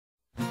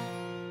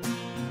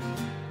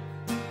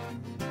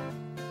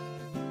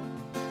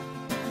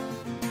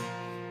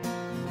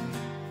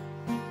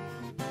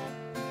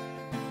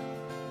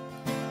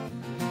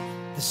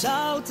De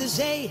zoute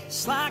zee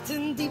slaakt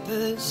een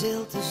diepe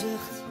zilte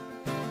zucht.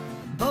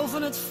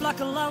 Boven het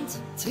vlakke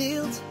land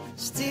trilt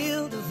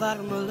stil de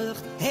warme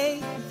lucht. Hey,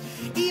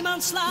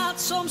 iemand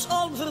slaat soms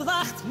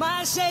onverwacht,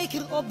 maar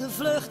zeker op de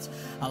vlucht.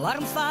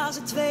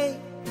 Alarmfase 2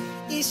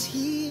 is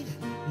hier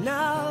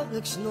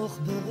nauwelijks nog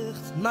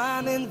berucht,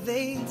 maar men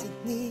weet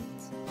het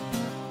niet.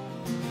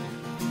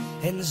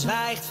 En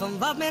zwijgt van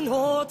wat men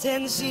hoort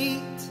en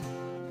ziet.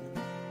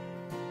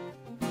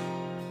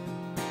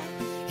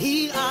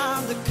 Hier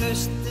aan de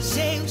kust, de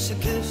Zeeuwse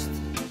kust,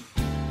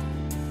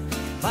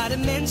 waar de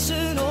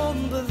mensen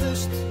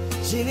onbewust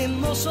zin in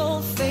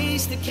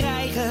mosselfeesten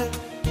krijgen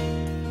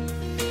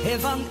en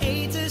van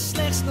eten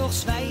slechts nog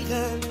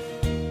zwijgen.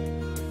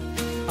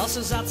 Als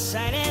ze zat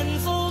zijn en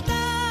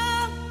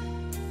voldaan,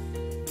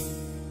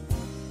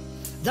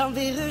 dan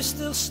weer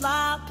rustig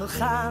slapen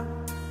gaan.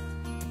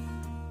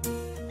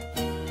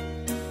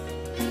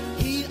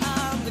 Hier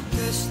aan de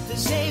kust, de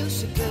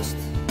Zeeuwse kust,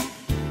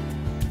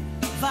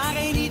 waar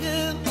een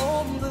ieder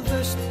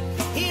onbewust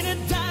in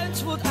het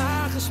Duits wordt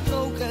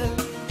aangesproken,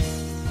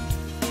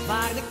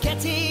 waar de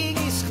ketting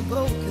is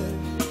gebroken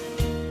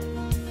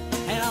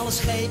en alle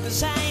schepen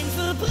zijn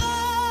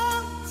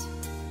verbrand.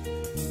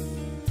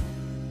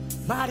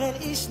 Maar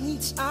er is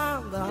niets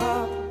aan de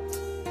hand.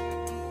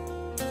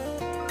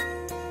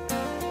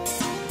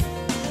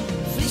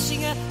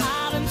 Vlissingen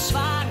ademt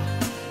zwaar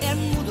en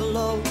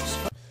moedeloos.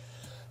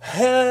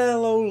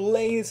 Hello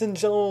ladies and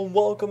gentlemen,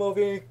 welcome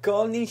over here,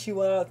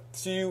 konnichiwa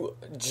to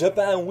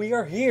Japan. We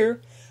are here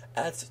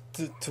at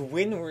the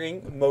Twin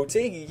Ring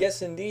Motegi.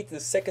 Yes indeed, the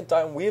second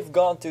time we've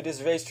gone to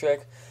this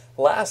racetrack.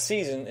 Last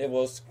season it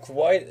was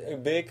quite a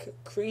big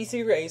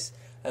crazy race,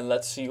 and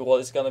let's see what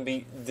it's gonna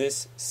be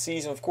this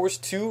season. Of course,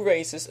 2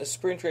 races, a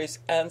sprint race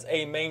and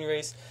a main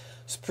race.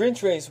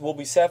 Sprint race will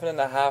be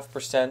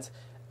 7.5%,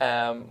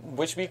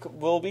 which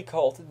will be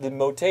called the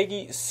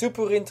Motegi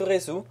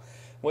Supurintoresu,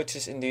 which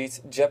is indeed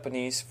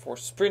Japanese for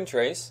sprint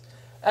race.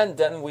 And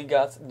then we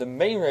got the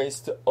main race,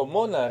 the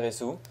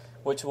Omonaresu,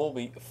 which will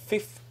be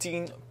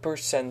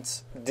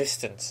 15%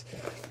 distance.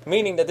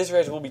 Meaning that this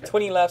race will be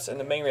 20 laps and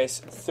the main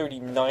race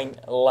 39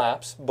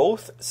 laps.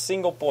 Both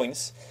single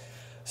points.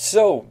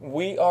 So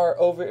we are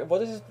over,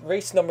 what is it,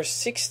 race number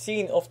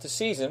 16 of the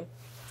season.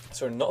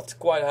 So not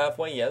quite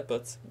halfway yet,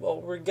 but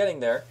well, we're getting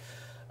there.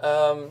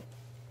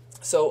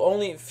 So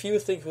only a few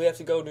things we have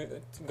to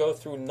go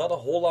through. Not a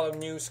whole lot of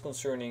news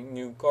concerning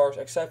new cars,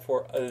 except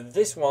for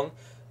this one.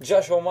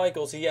 Joshua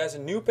Michaels, he has a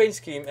new paint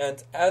scheme,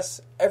 and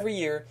as every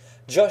year,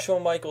 Joshua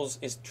Michaels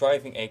is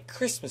driving a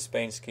Christmas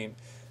paint scheme.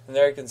 And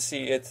there you can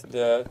see it,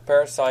 the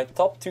Parasite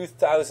Top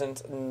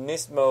 2000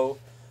 Nismo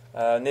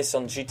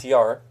Nissan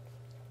GTR.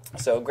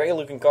 So great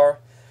looking car,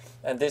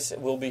 and this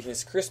will be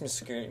his Christmas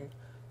scheme.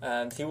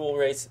 And he will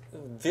race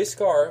this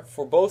car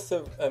for both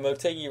the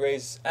Motegi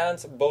races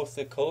and both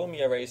the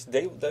Colombia race.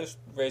 Those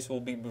races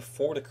will be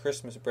before the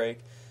Christmas break.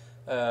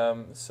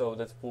 So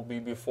that will be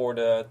before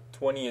the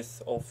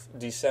 20th of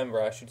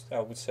December, I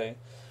would say.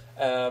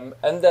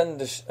 And then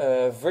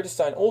the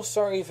Vredestein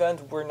All-Star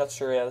event, we're not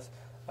sure yet,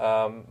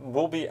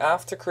 will be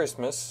after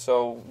Christmas.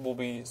 So will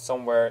be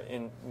somewhere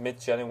in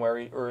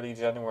mid-January, early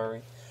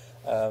January.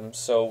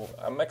 So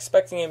I'm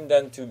expecting him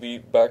then to be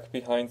back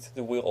behind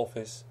the wheel of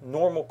his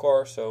normal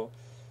car, so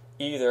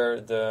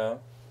either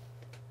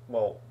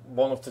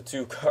one of the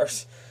 2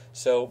 cars.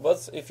 So,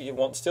 but if he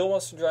still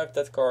wants to drive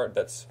that car,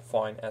 that's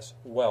fine as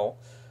well.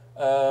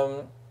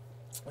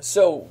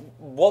 So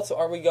what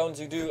are we going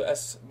to do?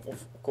 As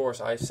of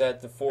course I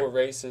said, the 4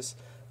 races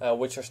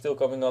which are still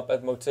coming up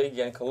at Motegi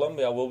and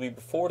Colombia will be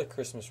before the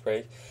Christmas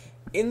break.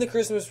 In the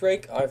Christmas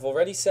break, I've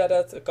already said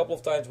that a couple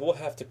of times, we'll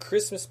have the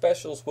Christmas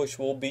specials, which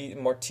will be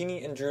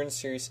Martini Endurance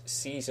Series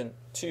Season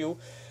 2.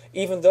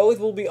 Even though it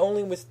will be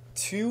only with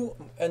 2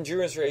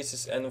 endurance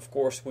races, and of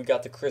course we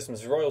got the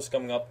Christmas Royals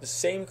coming up, the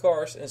same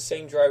cars and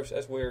same drivers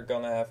as we're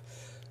gonna have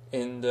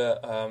in the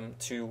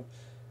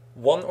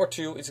 1 or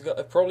 2. It's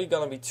probably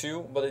gonna be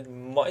 2, but it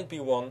might be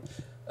 1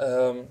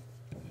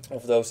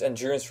 of those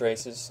endurance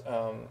races.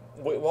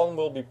 One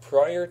will be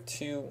prior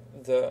to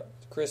the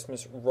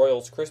Christmas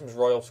Royals. Christmas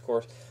Royals, of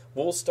course,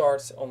 will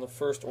start on the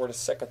 1st or the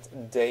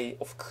 2nd day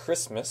of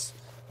Christmas.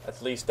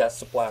 At least that's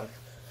the plan.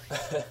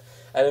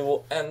 And it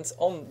will end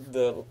on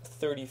the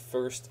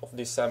 31st of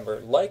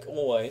December, like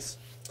always.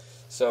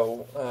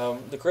 So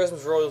the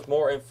Christmas Royals,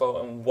 more info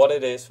on what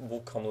it is will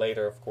come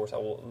later. Of course, I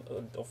will,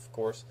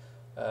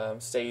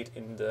 say it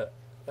in the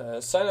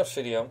sign-up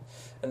video.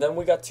 And then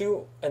we got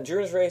 2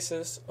 endurance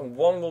races, and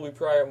one will be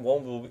prior, and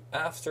one will be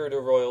after the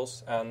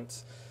Royals. And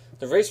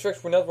the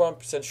racetracks, we're not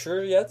 100%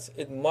 sure yet.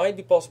 It might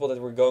be possible that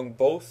we're going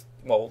both.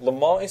 Well, Le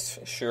Mans is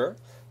sure.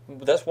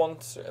 That's one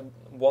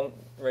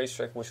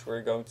racetrack which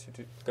we're going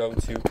to go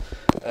to.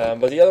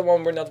 But the other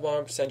one we're not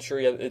 100% sure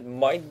yet. It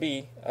might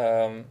be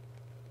the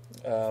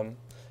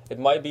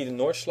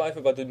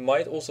Nordschleife, but it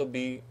might also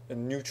be a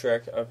new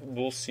track.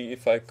 We'll see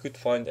if I could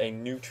find a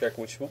new track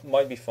which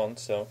might be fun.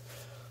 So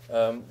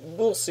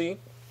we'll see.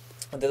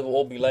 And that will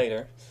all be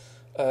later.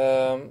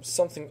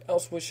 Something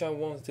else which I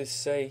wanted to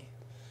say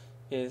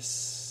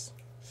is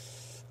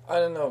I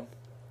don't know.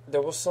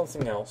 There was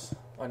something else.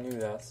 I knew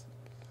that.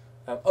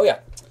 Oh yeah.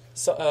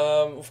 So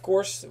of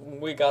course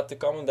we got the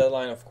comment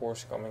deadline. Of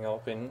course coming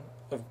up in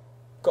a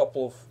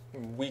couple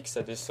of weeks.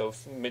 That is so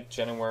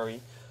mid-January.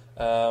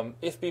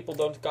 If people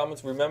don't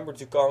comment, remember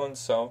to comment.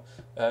 So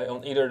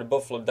on either the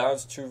Buffalo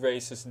Downs 2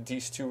 races,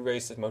 these 2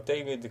 races,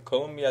 Motegi, the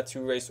Columbia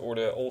 2 race, or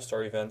the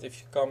All-Star event.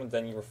 If you comment,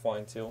 then you're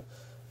fine till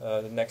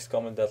the next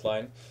comment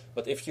deadline.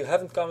 But if you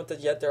haven't commented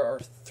yet, there are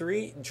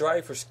 3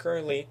 drivers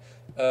currently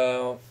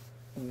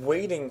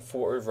waiting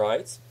for a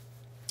ride.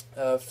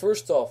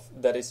 First off,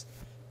 that is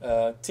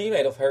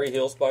teammate of Harry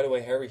Hills. By the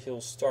way, Harry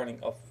Hills starting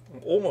up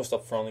almost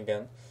up front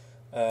again.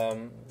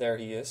 There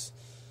he is,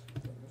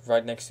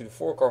 right next to the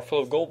 4-car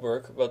Philip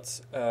Goldberg.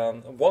 But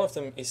one of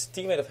them is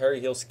teammate of Harry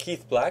Hills,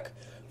 Keith Black,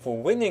 for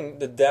winning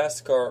the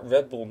Dascar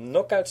Red Bull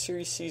Knockout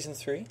Series Season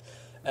 3.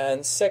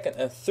 And second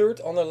and third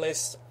on the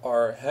list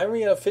are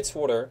Henrietta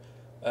Fitzwater,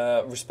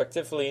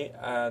 respectively,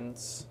 and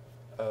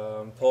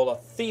Paula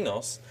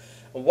Thinos.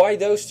 Why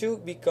those two?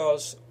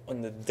 Because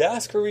on the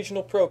Dascar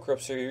Regional Pro Cup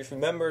Series,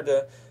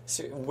 remember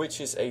which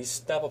is a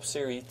step-up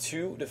series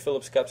to the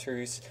Phillips Cup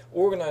Series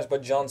organized by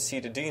John C.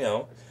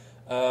 Dodino.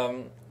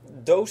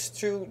 Those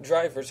 2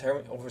 drivers,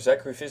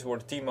 Zachary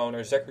Fitzwater, team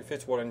owner Zachary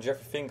Fitzwater and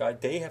Jeffrey Finguy,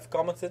 they have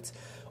commented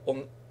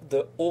on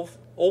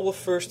all the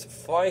first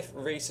 5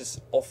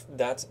 races of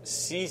that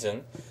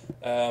season,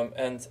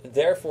 and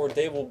therefore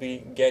they will be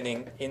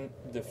getting in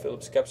the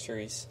Phillips Cup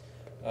Series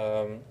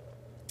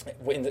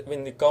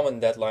in the comment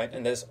deadline,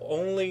 and that's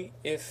only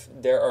if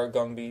there are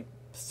going to be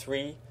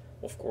 3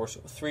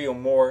 or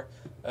more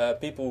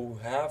people who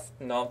have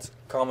not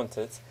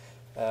commented.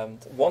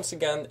 Once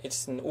again,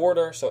 it's an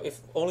order, so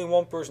if only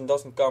one person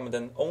doesn't comment,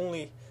 then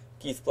only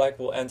Keith Black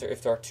will enter.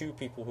 If there are 2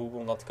 people who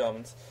will not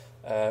comment,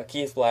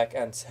 Keith Black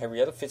and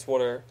Henrietta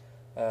Fitzwater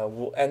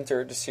will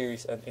enter the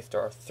series, and if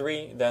there are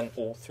 3, then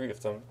all 3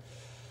 of them.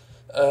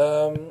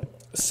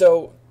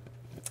 So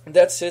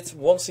that's it.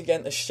 Once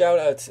again, a shout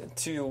out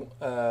to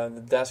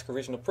the Dascar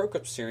Regional Pro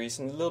Cup Series,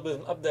 and a little bit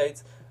of an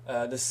update.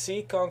 The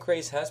C-Conk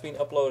race has been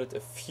uploaded a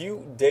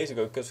few days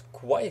ago, because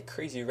quite a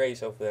crazy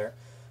race over there.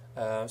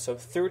 So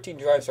 13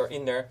 drives are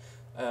in there.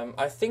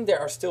 I think there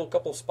are still a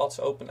couple of spots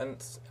open, and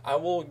I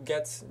will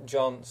get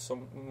John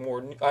some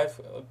more.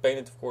 I've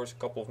painted, of course, a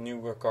couple of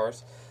newer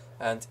cars,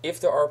 and if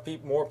there are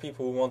more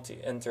people who want to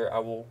enter, I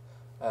will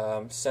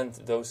send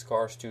those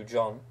cars to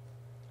John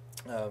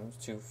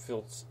to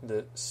fill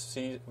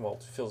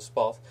the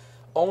spot.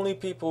 Only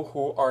people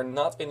who are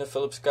not in the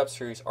Phillips Cup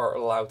Series are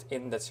allowed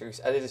in that series,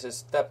 and it is a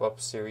step-up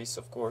series,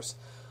 of course.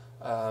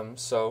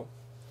 So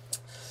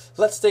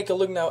let's take a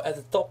look now at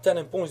the top 10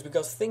 in points,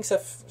 because things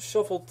have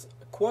shuffled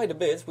quite a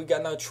bit. We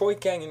got now Troy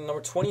Kang in the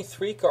number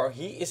 23 car.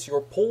 He is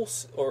your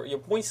points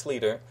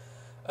leader.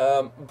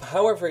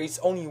 However, it's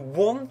only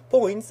 1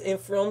 point in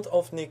front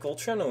of Nicole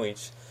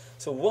Trenowich.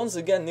 So once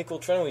again, Nicole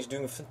Trenowich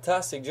doing a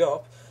fantastic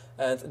job.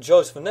 And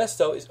Joseph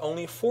Ernesto is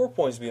only 4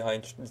 points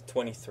behind the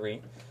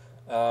 23.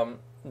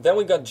 Then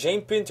we got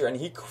Jane Pinter, and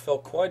he fell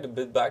quite a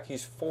bit back.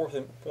 He's 4th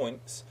in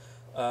points.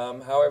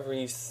 However,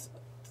 he's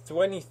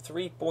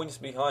 23 points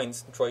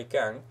behind Troy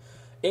Kang.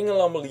 Inge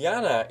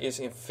Lamoliana is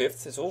in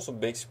 5th. It's also a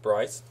big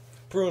surprise.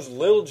 Bruce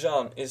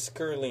Littlejohn is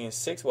currently in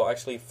 6th. Well,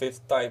 actually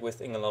 5th, tied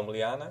with Inge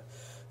Lamoliana.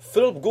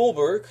 Philip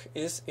Goldberg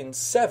is in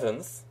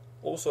 7th.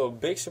 Also a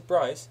big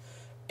surprise.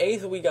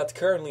 8th we got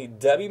currently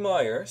Debbie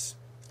Myers.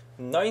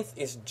 9th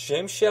is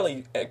James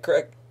Shelley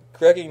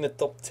cracking the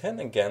top 10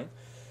 again.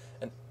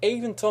 And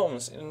Aiden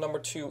Thomas in number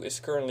 2 is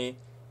currently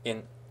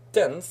in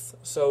 10th.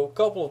 So a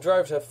couple of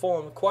drivers have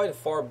fallen quite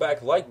far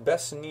back, like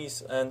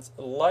Bessinese and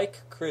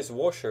like Chris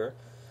Washer.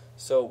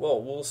 So,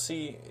 well, we'll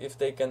see if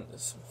they can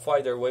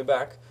fight their way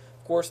back.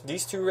 Of course,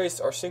 these 2 races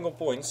are single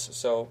points,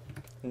 so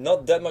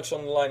not that much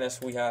on the line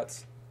as we had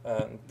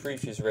in the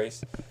previous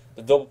race.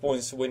 The double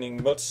points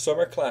winning Motor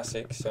Summer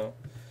Classic. So,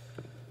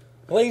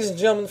 ladies and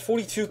gentlemen,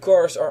 42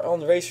 cars are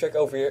on the racetrack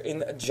over here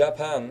in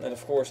Japan. And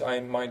of course,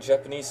 my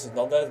Japanese is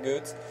not that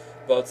good,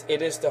 but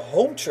it is the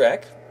home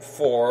track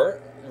for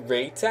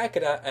Rei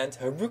Takeda and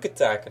Haruka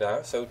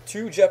Takeda. So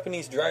 2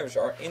 Japanese drivers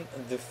are in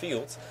the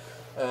field.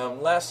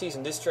 Last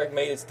season this track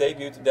made its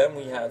debut. Then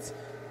we had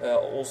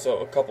also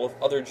a couple of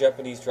other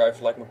Japanese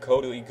drivers like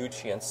Makoto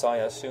Iguchi and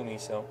Saya Sumi.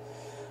 So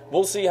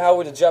we'll see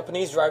how the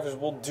Japanese drivers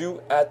will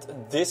do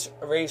at this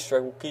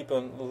racetrack. We'll keep a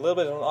little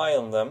bit of an eye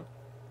on them.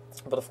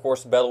 But of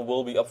course the battle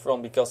will be up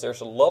front, because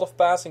there's a lot of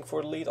passing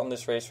for the lead on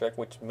this racetrack,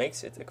 which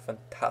makes it a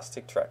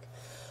fantastic track.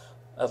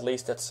 At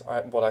least that's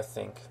what I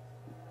think.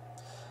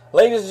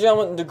 Ladies and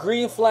gentlemen, the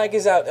green flag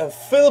is out, and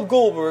Philip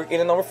Goldberg in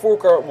the number 4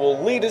 car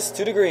will lead us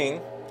to the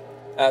green.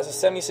 As a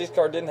 76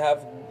 car didn't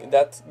have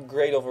that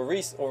great of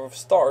a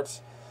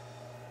start.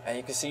 And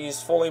you can see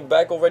he's falling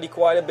back already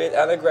quite a bit.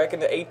 Anna Gregg in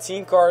the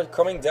 18 car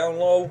coming down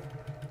low.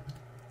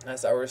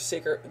 As our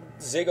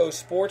Ziggo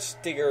Sports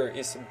Tigger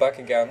is back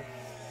again.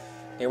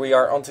 Here we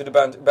are onto the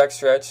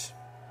backstretch.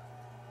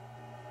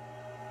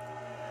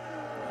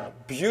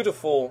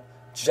 Beautiful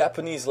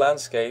Japanese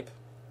landscape.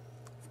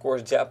 Of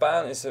course,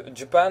 Japan is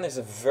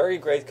a very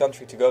great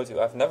country to go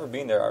to. I've never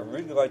been there. I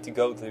really like to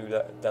go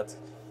to that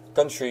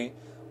country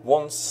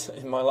once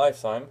in my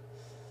lifetime.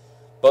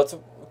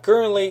 But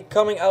currently,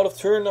 coming out of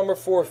turn number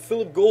 4,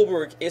 Philip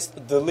Goldberg is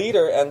the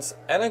leader, and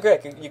Anna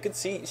Gregg, you can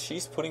see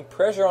she's putting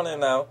pressure on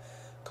him now,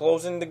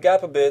 closing the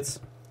gap a bit.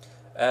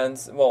 And,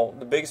 well,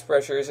 the biggest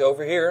pressure is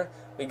over here.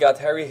 We got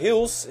Harry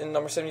Hills in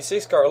number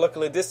 76 car.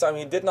 Luckily, this time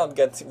he did not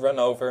get run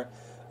over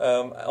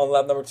on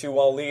lap number 2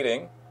 while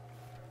leading,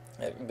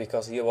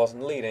 because he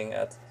wasn't leading,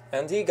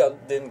 and he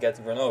didn't get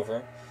run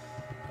over.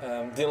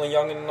 Dylan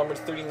Young in the number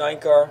 39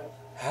 car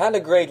had a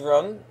great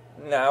run,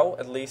 now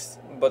at least,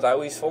 but now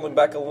he's falling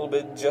back a little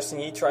bit. Justin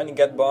Yee trying to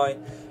get by,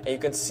 and you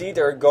can see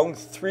they're going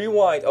 3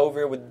 wide over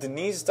here with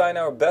Denise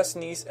Steinauer, Best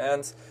Niece,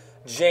 and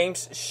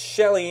James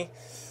Shelley.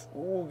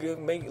 Ooh,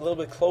 make a little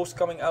bit close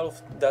coming out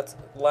of that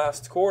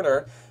last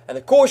corner. And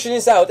the caution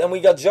is out, and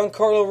we got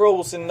Giancarlo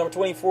Robles in the number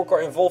 24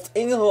 car involved.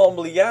 Ingela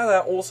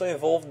Ambliana also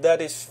involved.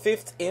 That is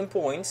 5th in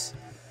points.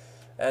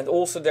 And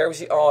also there we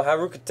see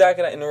Haruka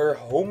Takada in her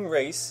home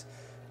race.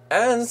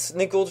 And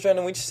Nicole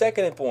Trenovic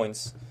 2nd in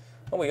points.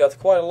 We got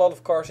quite a lot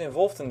of cars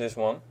involved in this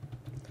one.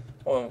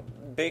 Well,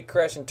 big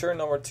crash in turn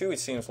number 2 it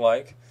seems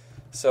like.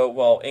 So,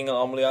 well,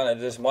 Ingela Ambliana,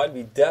 this might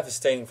be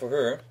devastating for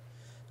her.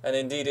 And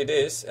indeed it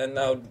is. And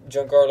now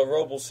Giancarlo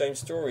Robles, same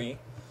story.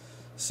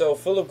 So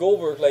Philip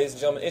Goldberg, ladies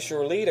and gentlemen, is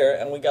your leader.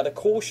 And we got a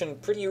caution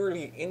pretty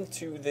early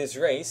into this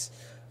race.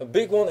 A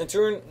big one in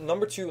turn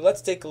number 2.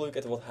 Let's take a look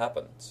at what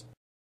happens.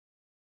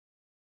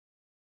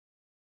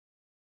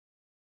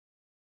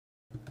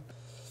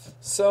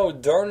 So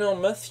Darnell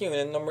Matthew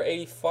in the number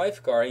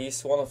 85 car.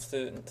 He's one of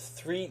the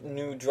 3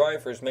 new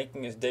drivers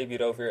making his debut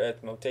over here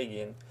at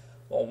Motegi. And,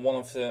 well, one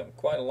of the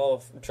quite a lot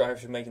of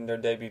drivers making their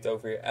debut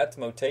over here at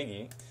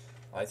Motegi.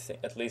 I think,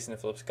 at least in the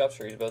Philips Cup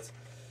Series, but,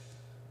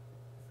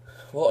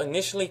 well,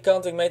 initially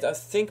contact made, I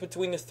think,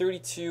 between the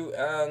 32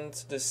 and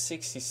the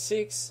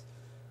 66.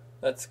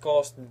 That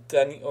caused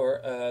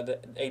the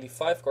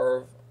 85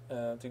 car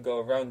to go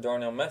around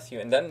Darnell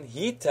Matthew, and then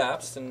he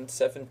taps the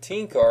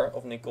 17 car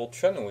of Nicole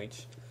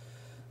Trenovic.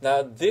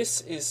 Now, this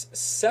is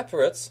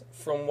separate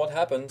from what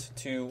happened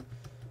to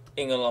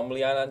Ingela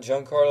Ambliana,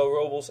 Giancarlo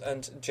Robles,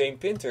 and Jane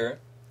Pinter.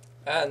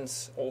 And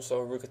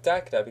also Haruka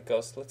Takada,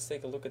 because let's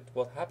take a look at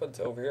what happened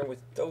over here with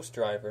those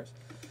drivers.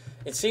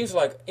 It seems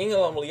like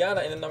Ingela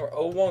Ambliana in the number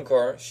 01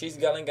 car, she's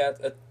gonna get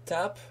a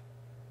tap.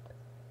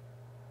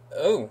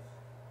 Oh,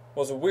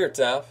 was a weird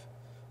tap.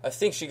 I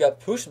think she got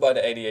pushed by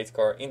the 88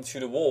 car into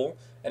the wall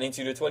and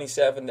into the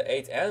 27, the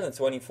 8 and the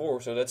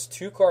 24. So that's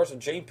 2 cars of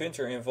Jane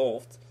Pinter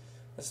involved.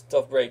 That's a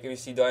tough break. And we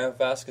see Diane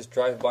Vasquez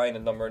drive by in the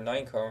number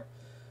 9 car.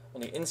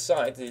 On the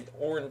inside, the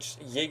orange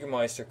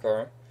Jägermeister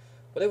car.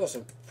 But it was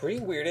a pretty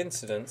weird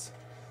incident.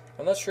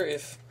 I'm not sure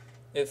if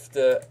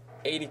the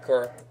 80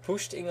 car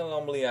pushed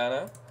Ingela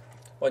Ambliana.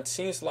 Well, it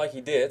seems like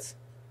he did.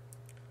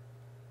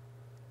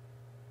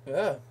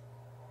 Yeah,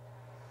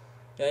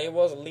 he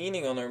was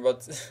leaning on her,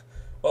 but,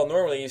 well,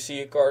 normally you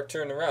see a car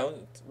turn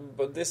around,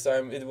 but this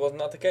time it was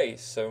not the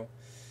case. So,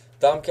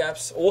 Dam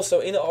Caps also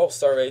in the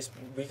All-Star race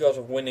because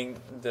of winning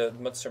the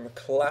Mudsurmer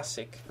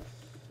Classic.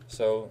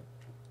 So,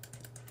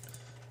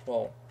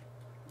 well,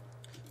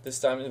 this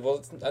time it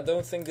was. I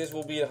don't think this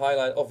will be a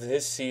highlight of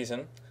this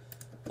season.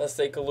 Let's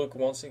take a look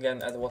once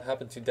again at what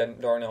happened to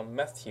Darnell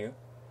Matthew.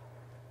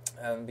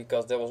 And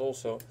because that was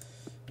also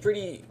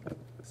pretty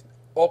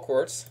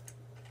awkward.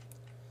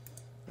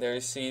 There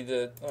you see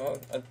the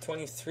a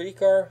 23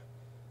 car,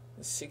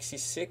 the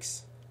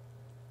 66.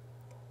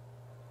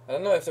 I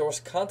don't know if there was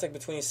contact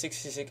between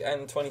 66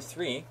 and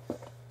 23.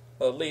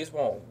 But at least,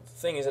 well, the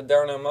thing is that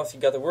Darnell Matthew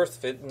got the worst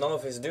of it, none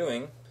of his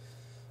doing.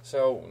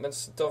 So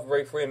that's a tough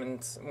break for him.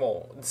 And,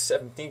 well, the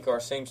 17 car,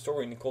 same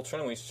story. Nicole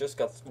Trenovic just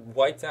got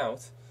wiped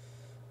out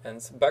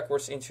and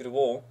backwards into the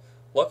wall.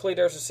 Luckily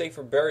there's a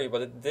safer barrier,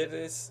 but it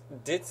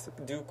did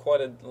do quite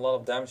a lot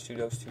of damage to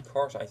those 2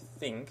 cars, I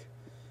think.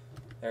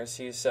 There you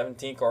see a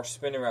 17 car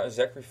spinning around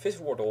Zachary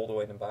Fisward all the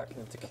way in the back,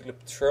 and the Tequila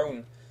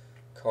Patron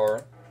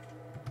car.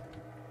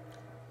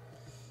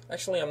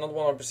 Actually, I'm not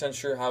 100%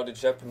 sure how the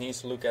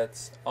Japanese look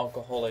at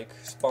alcoholic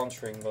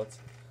sponsoring, but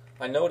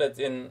I know that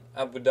in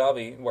Abu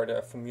Dhabi, where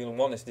the Formula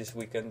 1 is this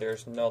weekend,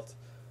 there's not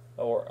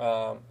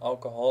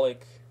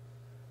alcoholic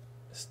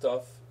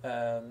stuff,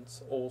 and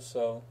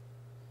also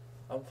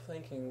I'm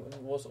thinking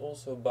it was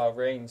also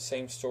Bahrain,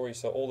 same story.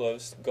 So all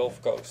those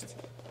Gulf Coast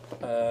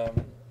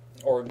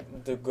or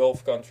the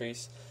Gulf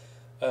countries,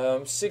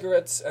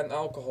 cigarettes and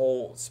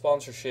alcohol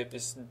sponsorship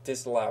is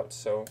disallowed.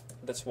 So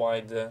that's why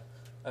the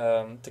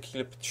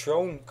Tequila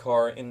Patron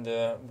car in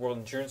the World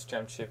Endurance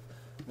Championship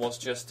was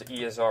just the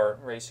ESR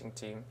racing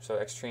team. So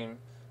Extreme,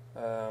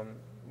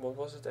 what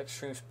was it?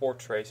 Extreme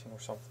Sports Racing or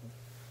something.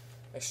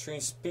 Extreme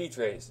Speed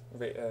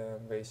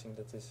Racing.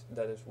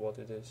 That is what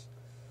it is.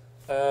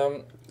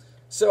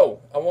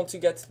 So I want to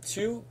get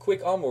 2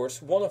 quick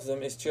onboards. One of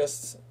them is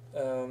just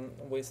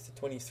with the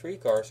 23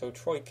 car. So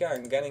Troy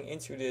Kang getting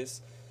into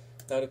this.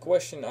 Now the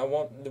question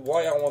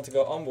why I want to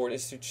go onboard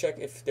is to check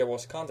if there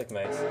was contact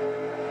made.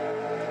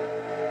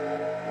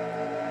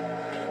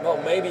 Well,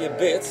 maybe a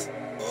bit.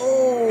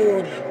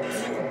 Oh,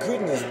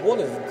 goodness, what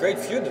a great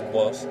view that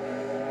was.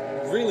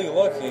 Really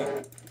lucky.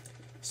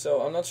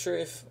 So I'm not sure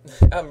if...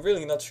 I'm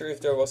really not sure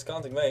if there was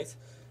contact made.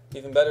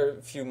 Even better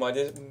view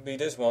might be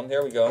this one.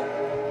 Here we go.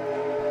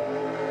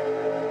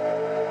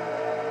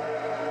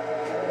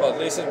 Well, at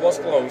least it was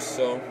close,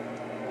 so...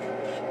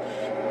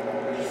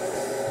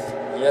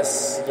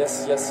 Yes,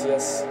 yes, yes,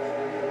 yes.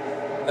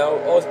 Now,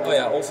 oh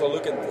yeah, also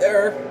look at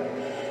there.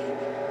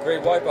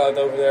 Great wipeout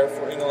over there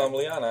for Engel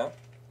Liana.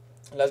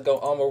 Let's go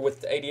on with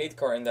the 88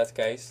 car in that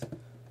case.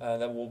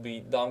 That will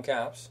be Don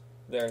Caps.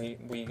 There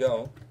we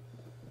go.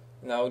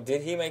 Now,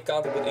 did he make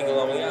contact with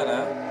Engel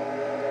Liana?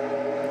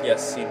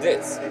 Yes, he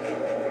did.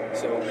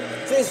 So,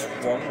 this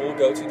one will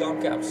go to Don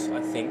Caps,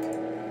 I think.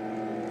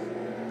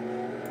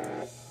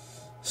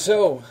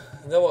 So,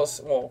 that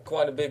was, well,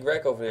 quite a big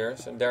wreck over here.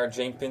 So, there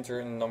Jane Pinter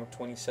in the number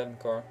 27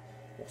 car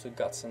also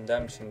got some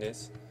damage in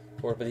this.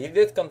 But he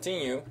did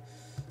continue.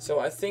 So,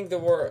 I think there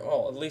were,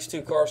 well, at least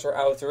 2 cars are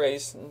out of the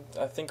race.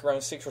 I think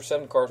around 6 or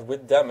 7 cars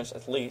with damage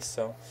at least.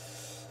 So,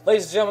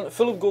 ladies and gentlemen,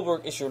 Philip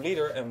Goldberg is your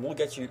leader and we'll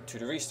get you to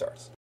the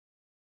restart.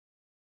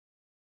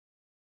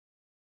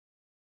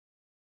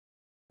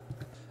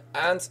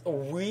 And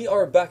we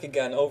are back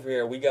again over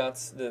here. We got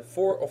the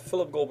 4 of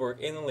Philip Goldberg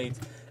in the lead.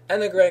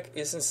 Anna Gregg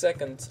is in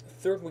second.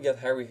 Third we got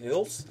Harry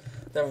Hills.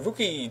 Then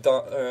rookie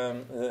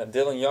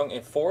Dylan Young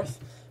in fourth.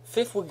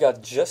 Fifth we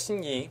got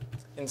Justin Yee.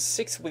 In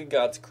sixth we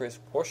got Chris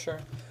Washer.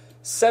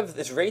 Seventh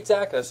is Ray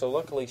Tackler, so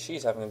luckily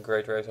she's having a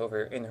great race over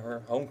here in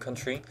her home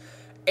country.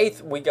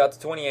 Eighth we got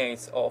the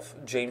 28th of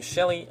James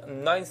Shelley.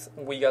 Ninth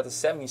we got the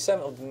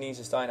 77 of Denise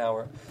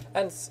Steinhauer.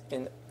 And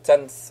in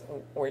 10th,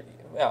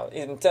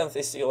 in 10th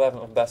is the 11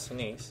 of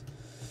Bastonis.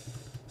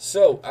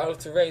 So, out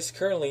of the race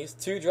currently,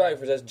 2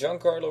 drivers, that's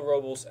Giancarlo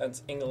Robles and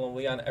Engel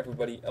Liana.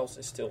 Everybody else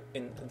is still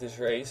in this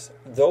race,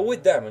 though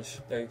with damage.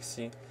 There you can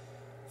see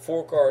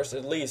 4 cars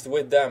at least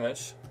with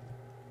damage.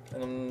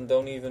 And I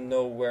don't even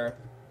know where,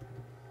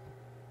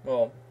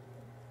 well,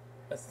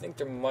 I think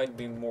there might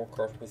be more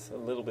cars with a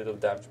little bit of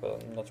damage,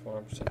 but I'm not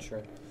 100%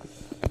 sure.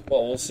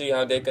 Well, we'll see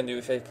how they can do,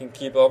 if they can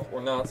keep up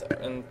or not,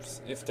 and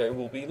if there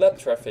will be lap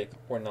traffic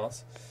or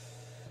not.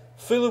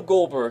 Philip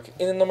Goldberg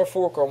in the number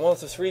 4 car, one of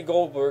the 3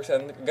 Goldbergs,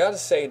 and I gotta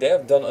say they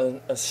have done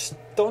an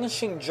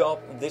astonishing job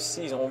this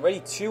season.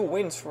 Already 2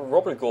 wins for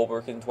Robert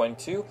Goldberg in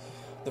 22.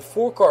 The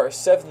 4 car is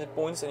 70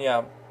 points, and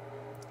yeah,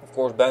 of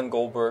course Ben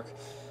Goldberg,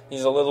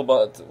 he's a little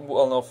bit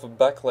well of a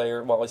back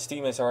layer. While his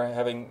teammates are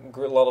having a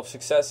lot of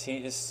success, he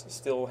is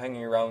still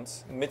hanging around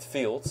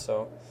midfield.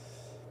 So,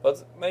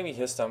 but maybe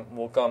his time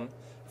will come.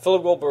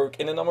 Philip Goldberg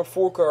in the number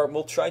 4 car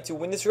will try to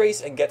win this race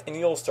and get in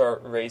the All-Star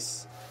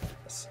race.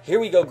 Here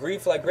we go, green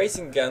flag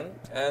racing again,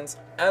 and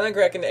Anna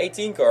Gregg in the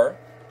 18 car.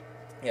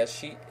 Yes,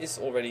 she is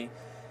already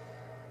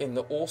in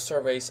the All-Star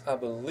race, I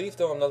believe,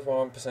 though I'm not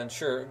 100%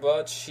 sure,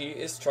 but she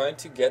is trying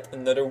to get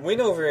another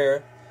win over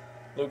here.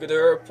 Look at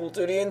her, pull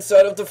to the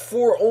inside of the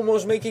 4,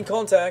 almost making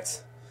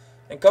contact.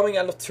 And coming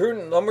out of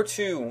turn number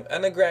 2,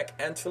 Anna Gregg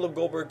and Philip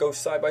Goldberg go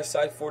side by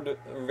side for the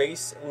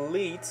race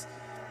lead.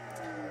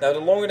 Now, the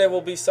longer they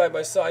will be side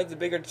by side, the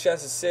bigger the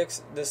chance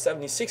the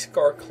 76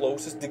 car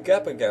closes the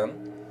gap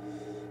again.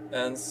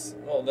 And,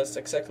 well, that's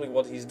exactly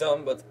what he's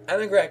done. But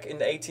Anna Gregg in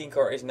the 18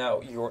 car is now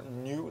your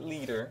new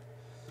leader.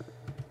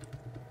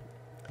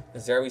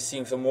 As there we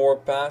see some more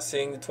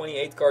passing. The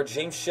 28 car,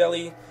 James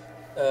Shelley,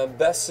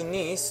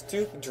 Bastonis,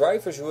 2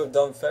 drivers who have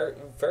done very,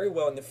 very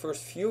well in the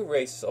first few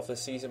races of the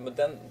season, but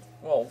then,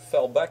 well,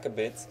 fell back a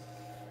bit.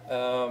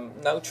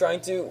 Now trying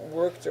to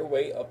work their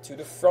way up to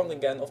the front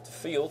again of the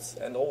field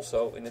and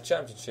also in the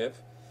championship.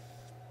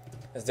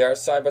 As they are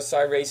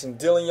side-by-side racing,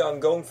 Dylan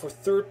Young going for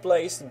 3rd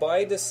place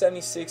by the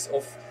 76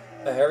 of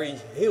Harry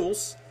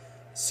Hills.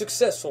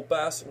 Successful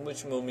pass,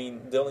 which will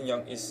mean Dylan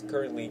Young is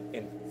currently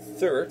in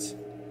 3rd.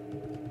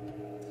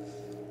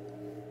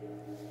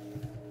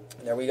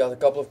 There we got a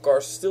couple of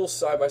cars still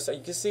side-by-side.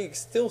 You can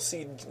still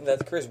see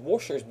that Chris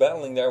Washer is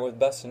battling there with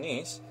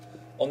Bastonis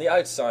on the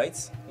outside,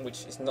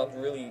 which is not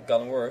really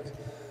gonna work.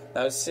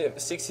 Now the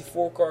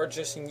 64 car,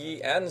 Justin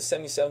Yee, and the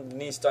 77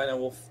 Denise Steiner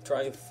will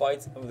try to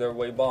fight their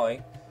way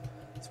by.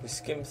 So we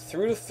skim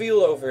through the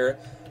field over here.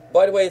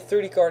 By the way,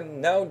 30 car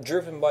now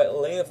driven by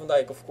Elena van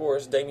Dijk, of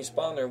course. Demi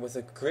Spander with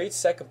a great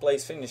 2nd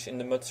place finish in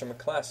the Midsummer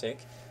Classic.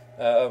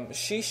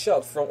 She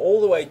shot from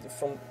all the way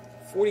from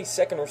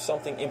 42nd or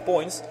something in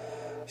points.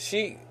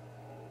 She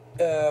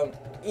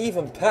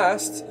even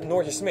passed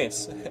Noortje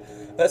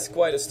Smits. That's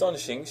quite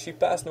astonishing. She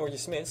passed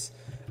Noortje Smits.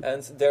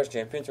 And there's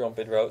Jane Pinter on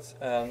pit road.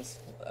 And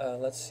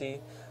let's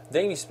see.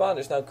 Demi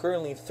Spander is now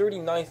currently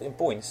 39th in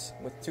points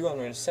with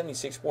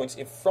 276 points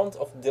in front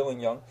of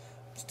Dylan Young.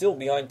 Still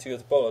behind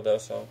Toyota Polo though,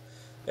 so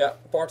yeah,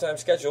 part-time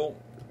schedule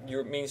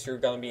means you're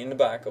going to be in the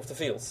back of the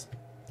field.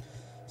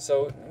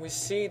 So we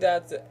see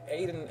that the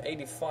 8 and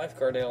 85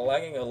 car, they're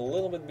lagging a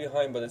little bit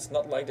behind, but it's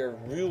not like they're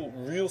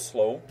real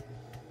slow.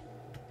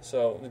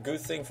 So the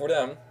good thing for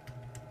them.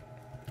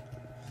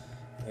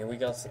 Here we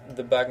got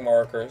the back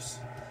markers.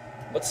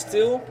 But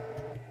still,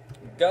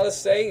 gotta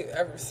say,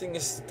 everything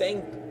is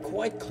staying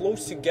quite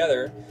close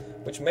together.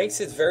 which makes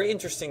it very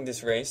interesting,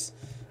 this race.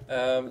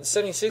 The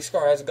 76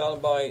 car has gone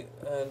by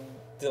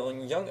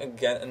Dylan Young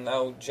again, and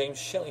now James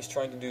Shelley is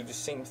trying to do the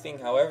same thing.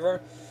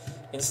 However,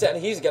 instead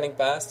he's getting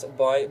passed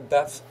by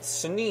Beth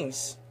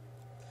Sinise.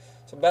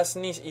 So Beth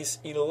Sinise is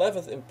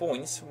 11th in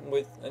points,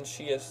 and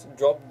she has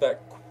dropped back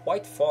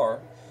quite far,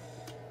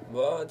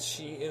 but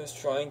she is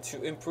trying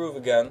to improve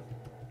again.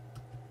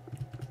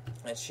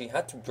 And she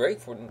had to brake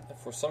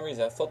for some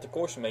reason. I thought the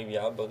caution may be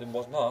out, but it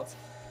was not.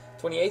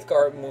 28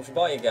 car moves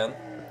by again.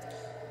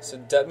 So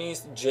that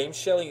means James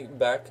Shelley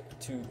back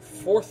to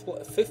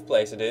 5th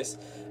place it is.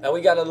 And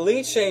we got a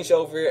lead change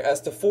over here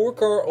as the 4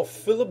 car of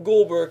Philip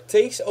Goldberg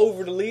takes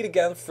over the lead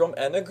again from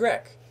Anna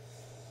Gregg.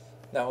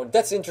 Now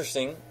that's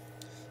interesting.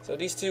 So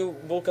these two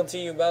will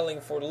continue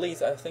battling for the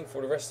lead, I think,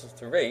 for the rest of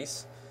the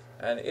race.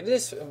 And it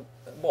is,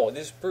 well,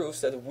 this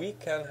proves that we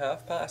can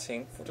have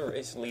passing for the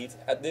race lead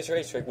at this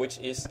racetrack, which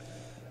is,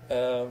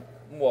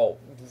 well,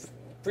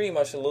 pretty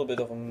much a little bit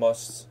of a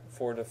must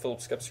for the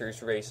Philips Cup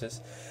Series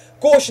races.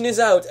 Caution is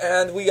out,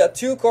 and we got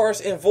 2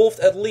 cars involved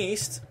at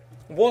least.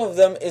 One of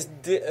them is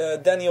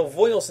Daniel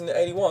Voiles in the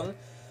 81,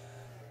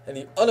 and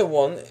the other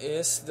one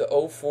is the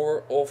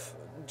 04 of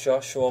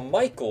Joshua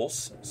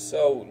Michaels.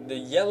 So the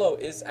yellow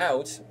is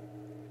out,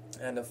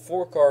 and the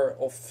 4 car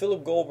of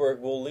Philip Goldberg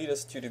will lead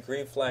us to the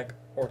green flag,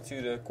 or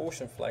to the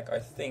caution flag, I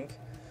think.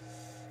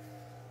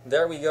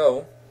 There we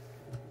go.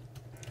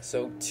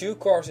 So 2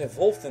 cars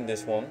involved in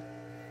this one.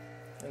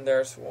 And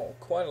there's, well,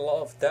 quite a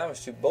lot of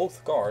damage to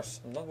both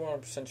cars. I'm not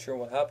 100% sure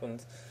what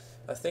happened.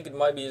 I think it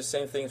might be the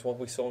same thing as what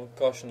we saw in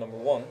caution number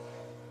 1.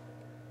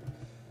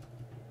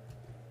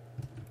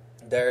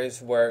 There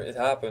is where it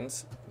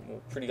happened.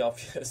 Well, pretty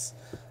obvious.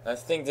 I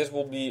think this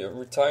will be a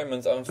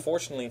retirement,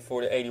 unfortunately,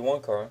 for the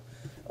 81 car.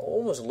 It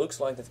almost looks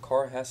like that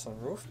car has some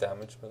roof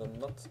damage, but I'm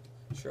not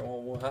sure.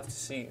 Well, we'll have to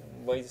see.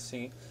 Wait to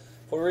see.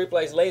 For the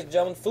replays, ladies and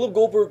gentlemen, Philip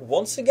Goldberg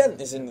once again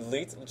is in the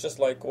lead, just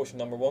like caution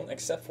number 1,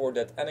 except for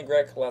that Anna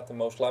Gregg led the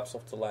most laps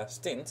of the last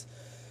stint.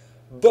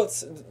 But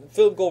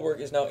Philip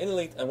Goldberg is now in the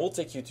lead, and we'll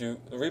take you to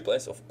the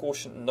replays of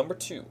caution number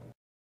 2.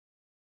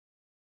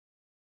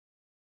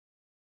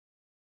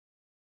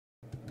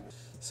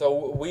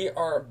 So we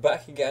are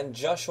back again.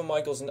 Joshua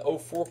Michaels in the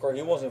 04 car,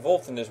 he was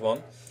involved in this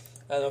one.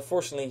 And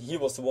unfortunately, he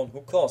was the one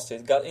who caused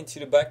it. Got into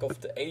the back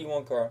of the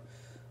 81 car.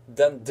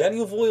 Then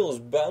Daniel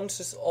Voiles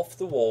bounces off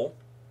the wall.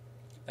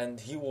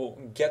 And he will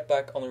get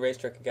back on the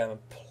racetrack again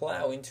and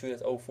plow into that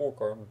 04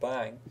 car.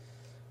 Bang.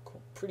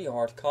 Pretty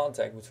hard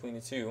contact between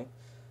the two.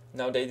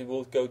 Now they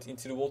will go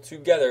into the wall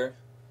together.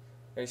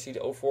 There you see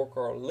the 04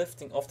 car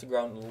lifting off the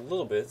ground a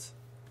little bit.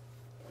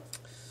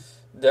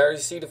 There you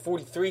see the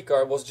 43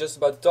 car. Was just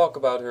about to talk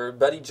about her.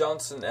 Betty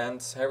Johnson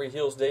and Harry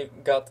Hills, they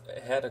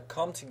had a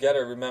come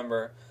together,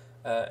 remember,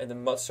 in the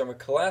Mudsummer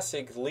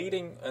Classic,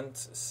 leading and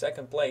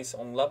 2nd place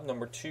on lap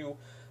number 2.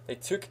 They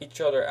took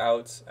each other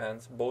out,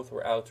 and both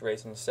were out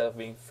racing. Instead of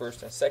being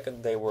 1st and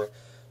 2nd, they were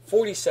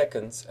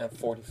 42nd and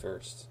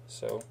 41st.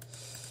 So,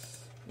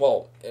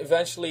 well,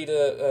 eventually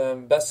the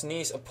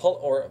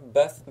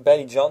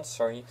Betty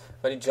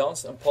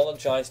Johnson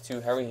apologized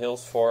to Harry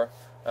Hills for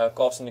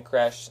causing the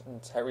crash.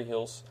 And Harry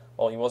Hills,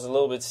 well, he was a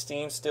little bit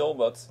steamed still,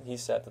 but he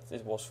said that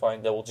it was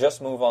fine. They will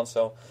just move on.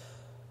 So,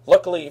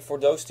 luckily for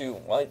those two,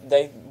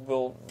 there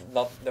will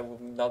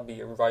not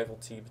be a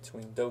rivalry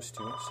between those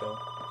two. So.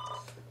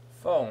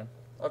 Phone.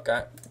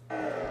 Okay.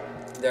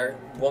 There,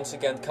 once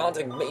again,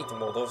 contact made them.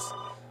 Well, that was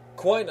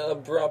quite an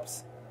abrupt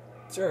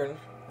turn.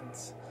 And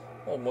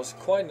almost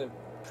quite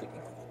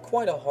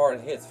a hard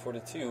hit for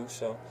the two.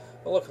 So,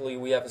 but luckily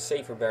we have a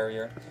safer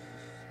barrier.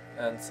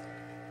 And,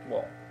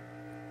 well,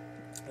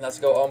 let's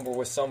go on board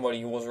with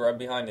somebody who was right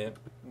behind him.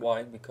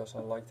 Why? Because I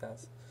like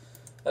that.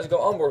 Let's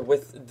go on board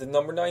with the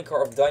number 9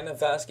 car of Dinah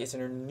Vasquez in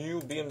her new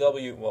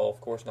BMW. Well,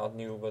 of course not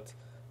new, but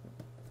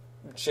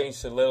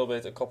changed a little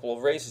bit a couple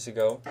of races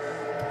ago.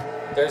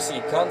 There's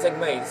the contact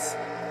made,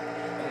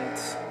 and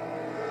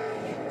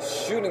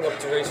shooting up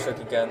the racetrack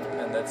again,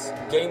 and that's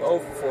game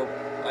over for,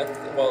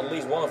 well, at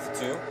least one of the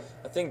two.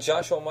 I think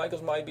Joshua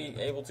Michaels might be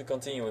able to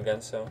continue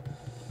again. So,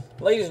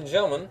 ladies and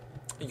gentlemen,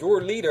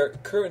 your leader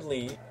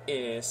currently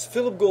is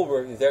Philip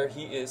Goldberg. There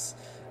he is,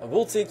 and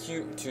we'll take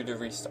you to the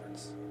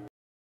restarts.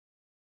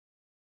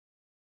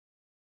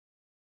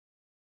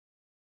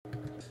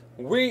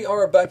 We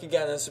are back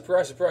again, and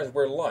surprise, surprise,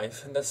 we're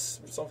live, and that's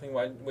something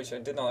which I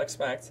did not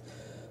expect.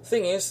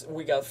 Thing is,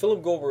 we got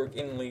Philip Goldberg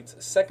in lead,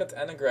 2nd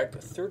Anna Gregg,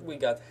 3rd we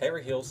got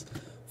Harry Hills,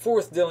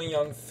 4th Dylan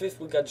Young, 5th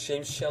we got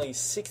James Shelley,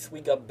 6th we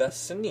got Beth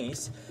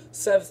Sinise,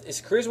 7th is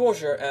Chris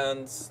Washer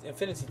and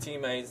Infinity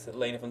teammate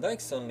Lena van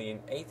Dijk suddenly in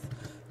 8th,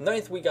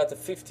 9th we got the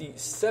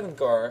 57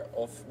 car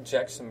of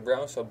Jackson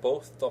Brown, so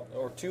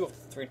two of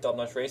the 3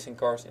 top-notch racing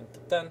cars in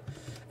top 10,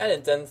 and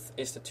in 10th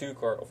is the 2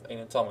 car of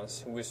Aiden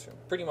Thomas, who is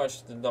pretty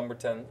much the number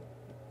 10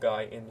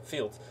 guy in the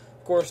field.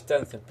 Of course,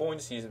 10th in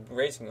points, he's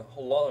racing a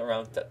whole lot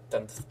around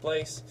 10th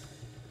place.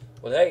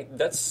 But hey,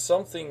 that's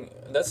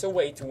a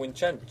way to win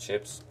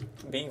championships.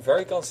 Being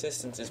very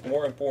consistent is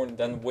more important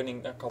than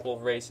winning a couple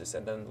of races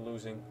and then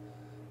losing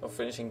or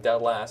finishing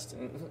dead last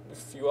in a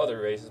few other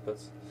races. But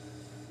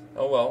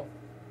Oh well.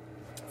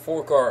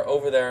 4-car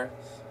over there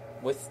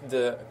with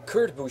the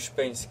Kurt Busch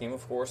paint scheme,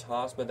 of course,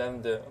 Haas, but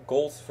then the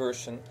gold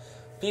version.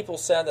 People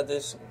said that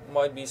this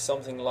might be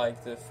something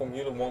like the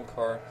Formula 1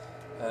 car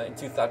in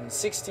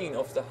 2016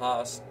 of the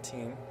Haas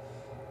team.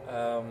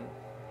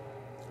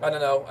 I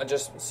don't know, I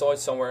just saw it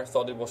somewhere,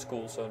 thought it was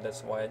cool, so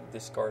that's why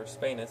this car is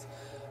painted.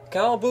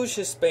 Kyle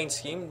Busch's paint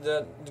scheme,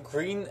 the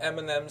green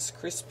M&M's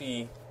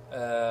crispy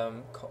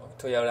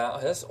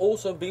Toyota, has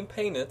also been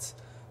painted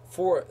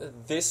for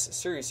this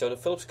series, so the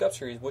Phillips Cup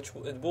series, which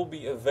it will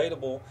be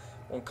available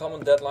on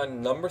common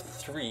deadline number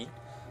 3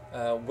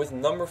 with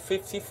number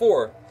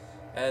 54.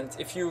 And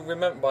if you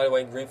remember, by the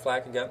way, green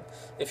flag again,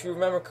 if you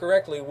remember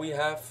correctly, we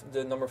have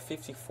the number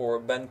 54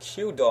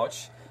 BenQ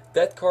Dodge.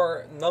 That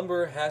car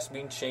number has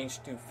been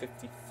changed to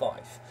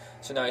 55.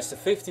 So now it's the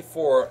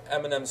 54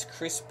 M&M's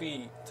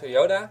Crispy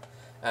Toyota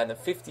and the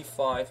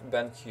 55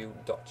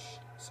 BenQ Dodge.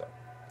 So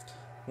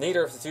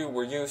neither of the two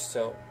were used,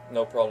 so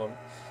no problem.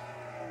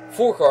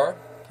 4-car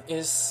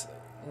is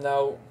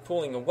now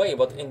pulling away,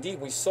 but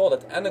indeed we saw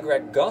that Anna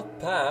Gregg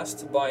got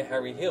passed by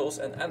Harry Hills,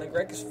 and Anna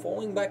Gregg is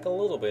falling back a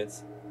little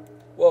bit.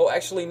 Well,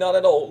 actually not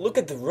at all. Look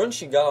at the run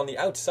she got on the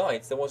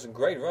outside. That was a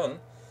great run.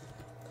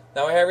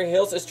 Now Harry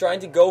Hills is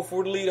trying to go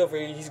for the lead over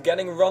here. He's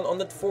getting a run on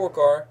that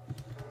 4-car.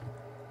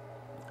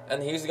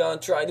 And he's gonna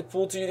try to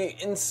pull to the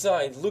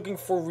inside, looking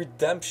for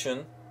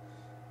redemption.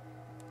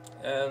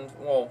 And,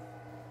 well,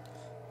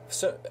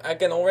 so I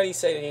can already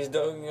say that he's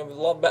doing a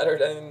lot better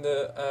than in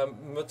the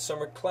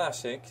Midsummer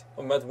Classic,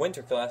 or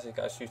Midwinter Classic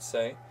I should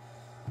say.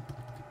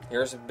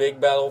 Here's a big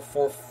battle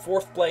for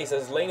 4th place,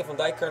 as Lene van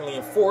Dijk currently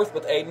in 4th,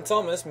 but Aiden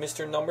Thomas,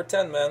 Mr. number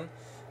 10 man,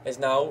 is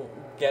now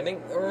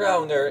getting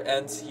around her,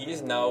 and he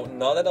is now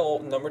not at all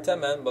number 10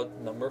 man, but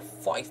number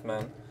 5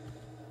 man.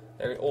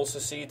 There you also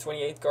see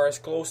 28 cars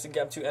close the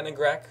gap to Anna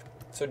Gregg.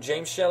 So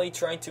James Shelley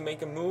trying to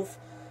make a move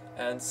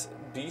and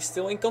be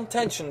still in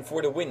contention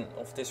for the win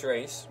of this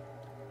race.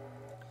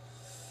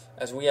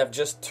 As we have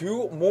just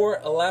 2 more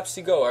laps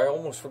to go. I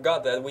almost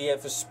forgot that. We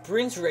have a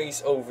sprint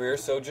race over here,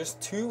 so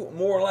just 2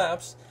 more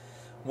laps.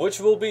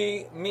 Which will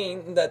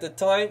mean that the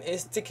time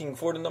is ticking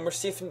for the number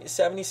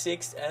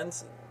 76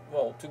 and,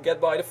 well, to get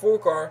by the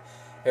 4-car.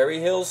 Harry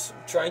Hills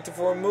trying to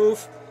for a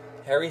move.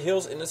 Harry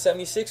Hills in the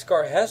 76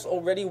 car has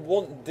already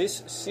won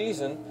this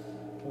season.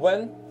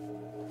 When?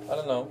 I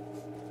don't know.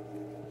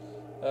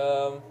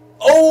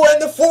 Oh, and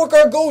the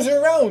 4-car goes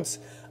around!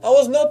 I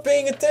was not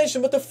paying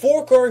attention, but the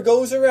 4-car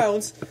goes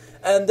around.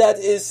 And that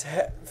is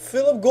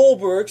Philip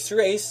Goldberg's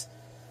race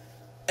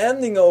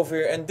ending over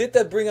here. And did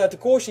that bring out the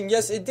caution?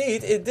 Yes, it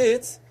did. It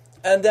did.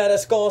 And that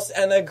has caused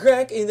Anna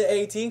Gregg in the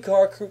 18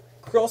 car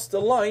cross the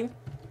line.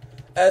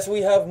 As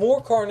we have more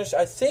carnage,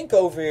 I think,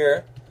 over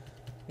here.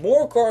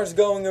 More cars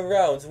going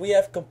around. We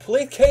have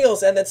complete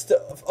chaos. And that's the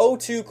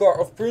 02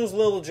 car of Prudence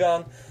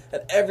Littlejohn.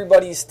 And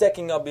everybody is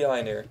stacking up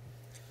behind her.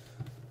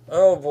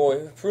 Oh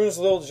boy, Prudence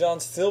Littlejohn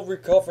still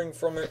recovering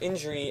from her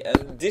injury,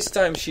 and this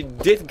time she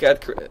did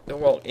get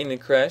in a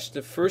crash.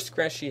 The first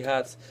crash she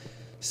had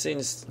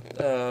since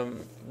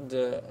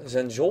the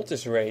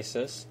Zenjoltis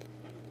races.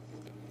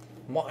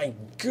 My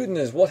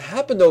goodness, what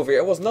happened over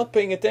here? I was not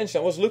paying attention.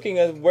 I was looking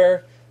at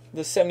where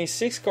the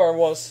 76 car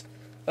was,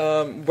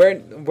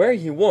 where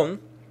he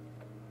won.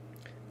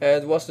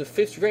 It was the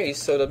 5th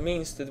race, so that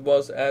means it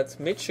was at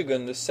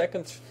Michigan,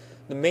 the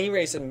main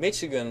race at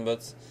Michigan,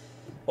 but.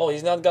 Well,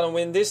 he's not going to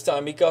win this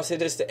time because it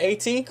is the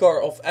 18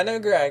 car of Anna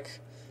Gregg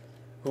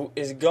who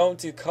is going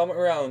to come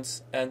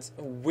around and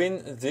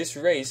win this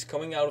race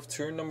coming out of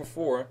turn number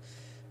 4.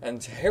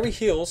 And Harry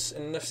Hills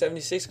in the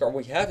 76 car,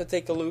 we have to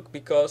take a look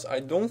because I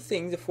don't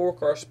think the 4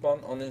 car spun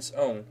on its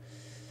own.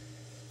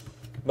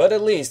 But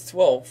at least,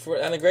 well, for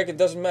Anna Gregg it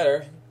doesn't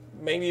matter.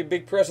 Maybe a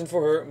big present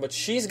for her, but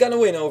she's going to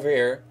win over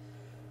here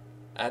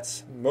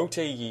at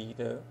Motegi,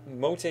 the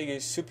Motegi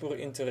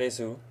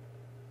Supurintoresu.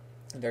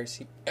 There you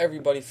see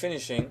everybody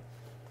finishing,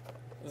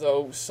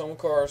 though some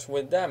cars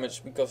with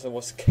damage because there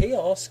was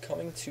chaos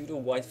coming to the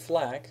white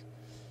flag,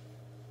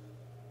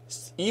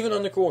 even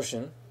under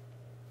caution.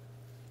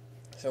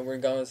 So we're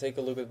gonna take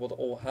a look at what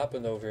all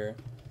happened over here.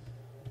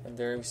 And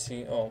there we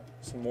see,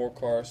 some more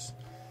cars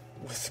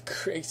with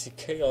crazy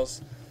chaos.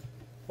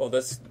 Well,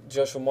 that's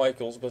Joshua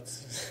Michaels, but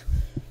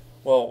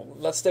well,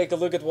 let's take a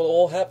look at what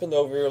all happened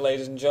over here,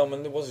 ladies and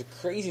gentlemen. It was a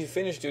crazy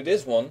finish to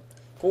this one.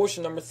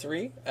 Caution number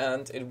 3,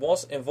 and it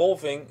was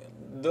involving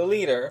the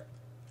leader,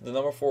 the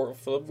number 4,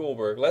 Philip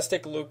Goldberg. Let's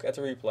take a look at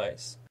the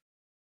replays.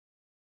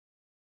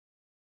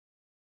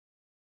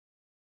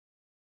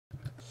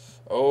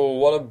 Oh,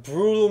 what a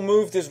brutal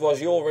move this was.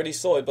 You already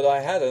saw it, but I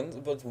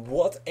hadn't. But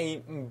what a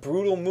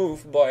brutal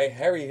move by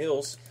Harry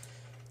Hills.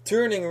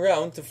 Turning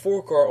around the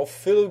 4 car of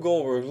Philip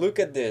Goldberg. Look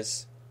at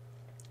this.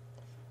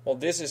 Well,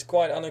 this is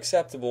quite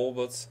unacceptable,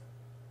 but...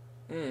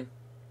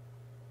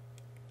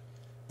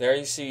 There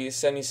you see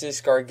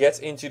 76 car gets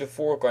into the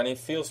 4 car and it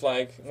feels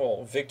like,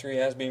 well, victory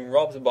has been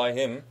robbed by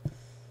him.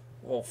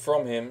 Well,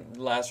 from him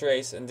last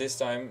race, and this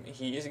time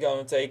he is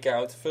going to take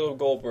out Philip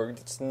Goldberg.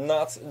 That's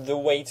not the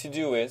way to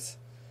do it.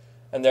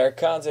 And there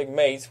contact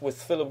made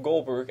with Philip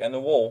Goldberg and the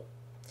wall.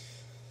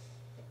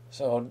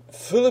 So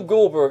Philip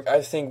Goldberg,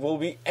 I think, will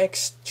be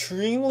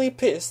extremely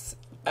pissed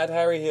at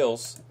Harry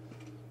Hills.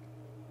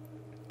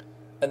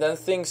 And then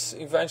things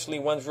eventually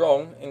went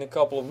wrong in a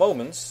couple of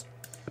moments,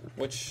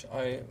 which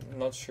I'm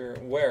not sure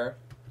where.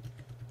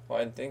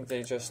 Well, I think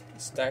they just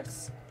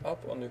stacked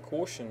up under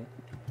caution.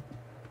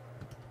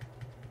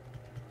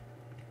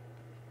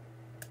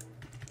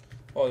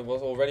 Oh, it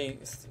was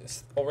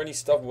already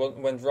stuff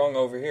went wrong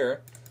over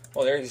here.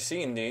 Well, there you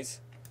see indeed.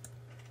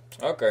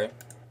 Okay.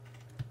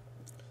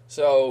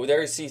 So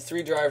there you see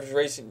three drivers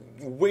racing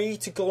way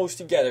too close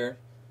together.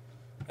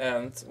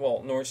 And,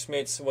 well, North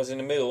Smith was in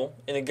the middle,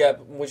 in a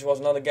gap, which was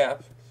not a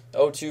gap. The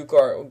O2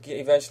 car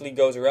eventually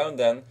goes around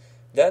then.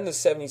 Then the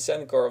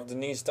 77 car of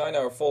Denise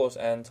Steinauer follows,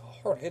 and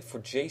hard hit for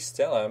Jay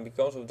Stella. And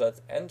because of that,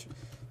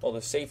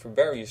 the safer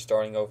barrier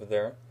starting over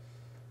there.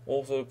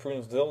 Also,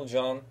 Prudence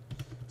Diljan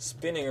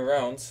spinning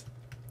around.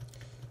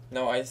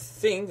 Now, I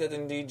think that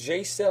indeed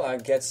Jay Stella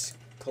gets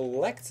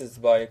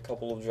collected by a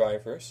couple of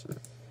drivers.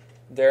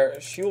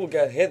 There, she will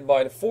get hit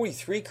by the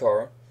 43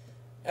 car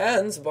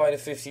and by the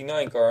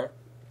 59 car.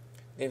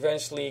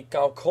 Eventually,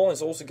 Kyle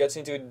Collins also gets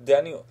into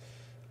Darnell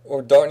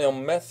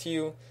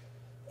Matthew,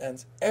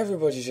 and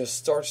everybody just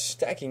starts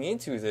stacking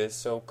into this.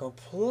 So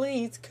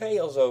complete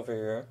chaos over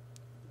here.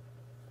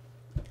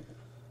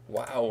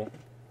 Wow.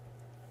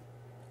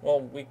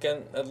 Well, we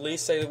can at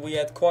least say that we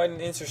had quite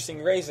an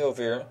interesting race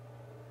over here,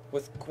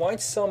 with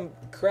quite some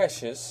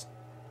crashes.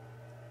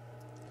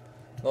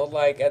 Not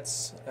like at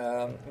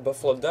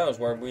Buffalo Downs,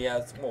 where we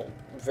had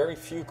very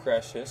few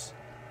crashes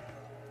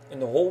in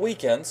the whole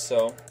weekend.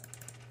 So,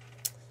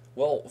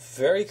 well,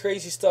 very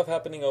crazy stuff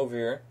happening over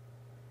here.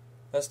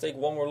 Let's take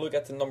one more look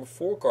at the number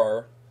 4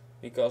 car,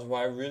 because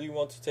I really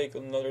want to take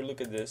another look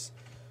at this.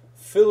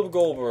 Philip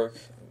Goldberg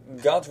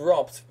got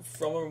robbed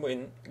from a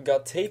win,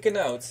 got taken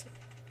out,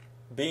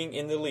 being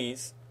in the lead,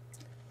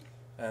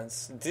 and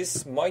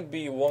this might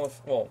be one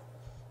of,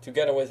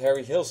 together with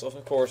Harry Hills,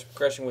 of course,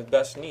 crashing with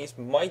Best Knees,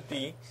 might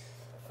be,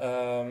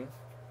 it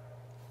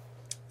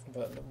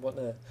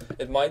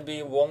might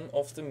be one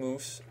of the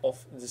moves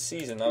of the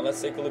season. Now let's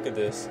take a look at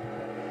this.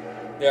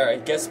 There,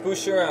 it gets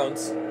pushed around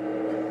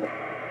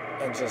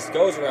and just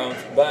goes around,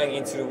 bang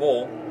into the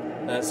wall.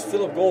 And it's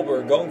Philip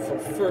Goldberg going from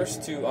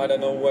first to I don't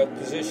know what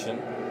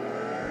position.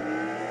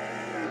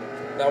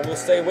 Now we'll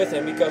stay with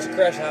him because a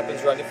crash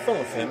happens right in front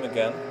of him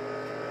again.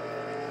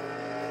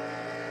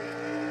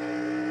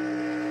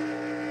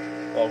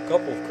 Well, a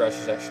couple of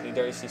crashes actually.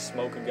 There you see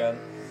smoke again.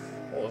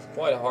 Well, it's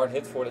quite a hard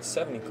hit for that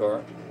 70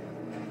 car.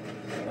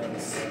 And,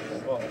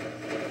 well,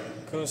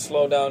 couldn't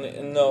slow down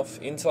enough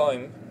in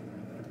time.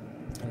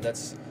 And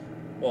that's,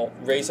 well,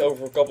 race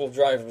over a couple of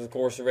drivers. But of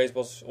course, the race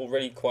was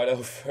already quite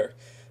over.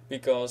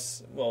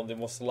 Because, well, it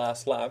was the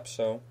last lap,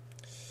 so...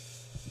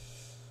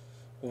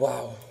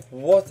 Wow,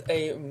 what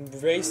a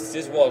race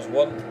this was.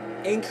 What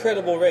an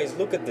incredible race.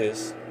 Look at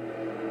this.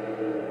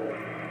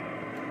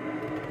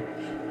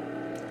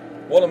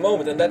 What a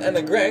moment. And then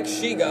Anna Gregg,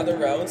 she got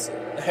around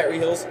Harry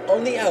Hills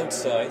on the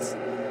outside,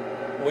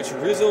 which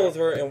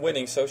resulted her in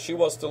winning. So she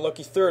was the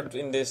lucky third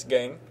in this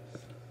game.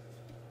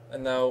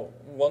 And now,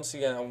 once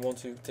again, I want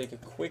to take a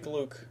quick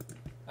look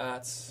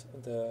at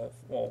the,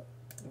 well,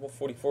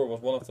 44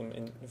 was one of them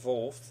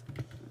involved.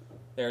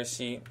 There you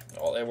see,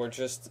 well, they were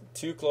just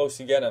too close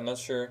together. I'm not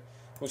sure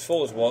whose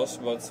fault it was,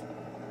 but,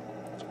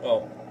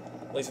 well,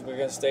 at least we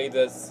can state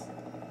that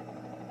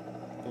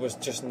there was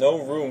just no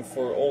room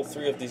for all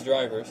three of these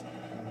drivers.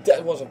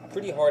 That was a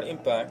pretty hard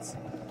impact.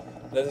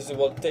 That is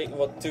what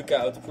took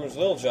out Bruce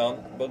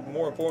Littlejohn, but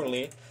more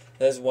importantly,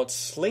 that is what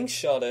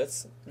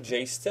slingshotted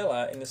Jay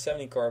Stella in the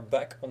 70 car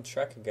back on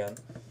track again.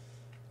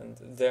 And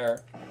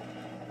there,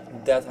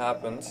 that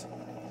happened.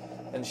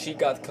 And she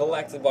got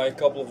collected by a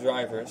couple of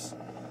drivers.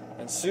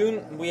 And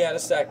soon we had a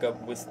stack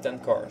up with 10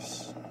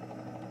 cars.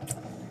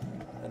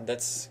 And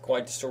that's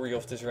quite the story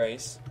of this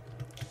race.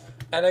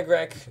 Anna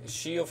Gregg,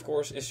 she of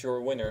course is your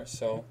winner.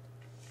 So,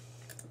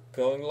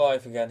 going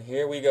live again,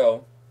 here we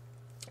go.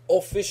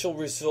 Official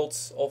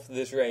results of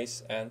this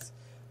race, and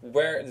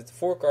where did the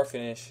 4-car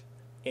finish?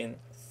 In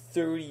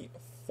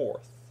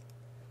 34th.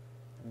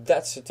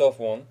 That's a tough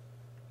one.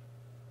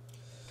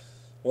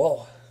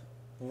 Wow,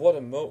 what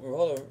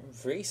a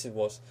race it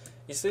was.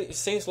 It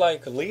seems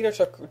like leaders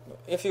are,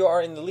 if you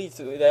are in the lead,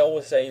 they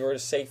always say you're the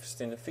safest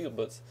in the field,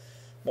 but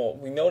well,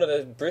 we know that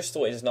at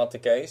Bristol is not the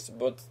case,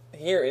 but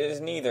here it is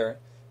neither, it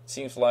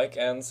seems like,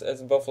 and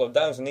at Buffalo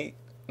Downs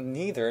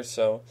neither,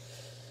 so...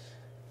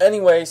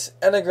 Anyways,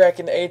 Anna Gregg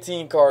in the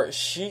 18 car,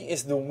 she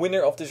is the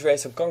winner of this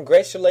race, so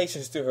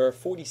congratulations to her.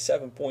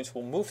 47 points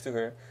will move to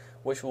her,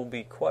 which will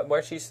be quite,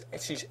 where she's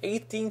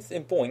 18th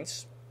in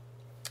points,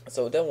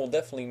 so that will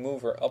definitely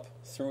move her up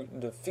through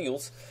the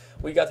field.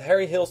 We got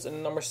Harry Hills in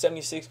the number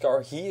 76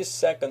 car, he is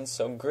second,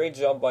 so great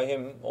job by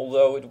him,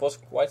 although it was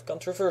quite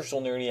controversial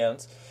near the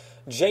end.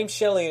 James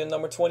Shelley in the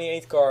number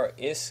 28 car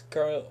is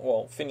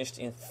finished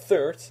in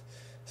third,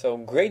 so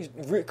great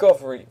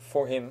recovery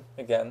for him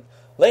again.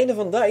 Lene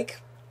van Dijk,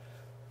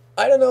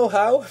 I don't know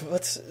how,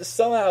 but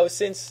somehow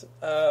since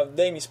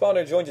Demi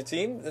Spanner joined the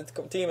team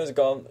has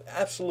gone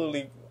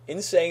absolutely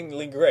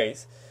insanely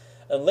great.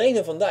 And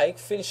Lene van Dijk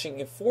finishing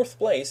in 4th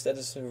place. That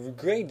is a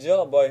great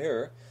job by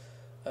her.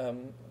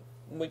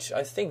 Which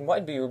I think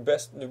might be the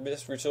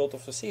best result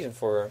of the season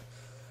for her.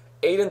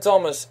 Aiden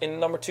Thomas in the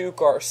number 2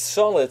 car,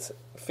 solid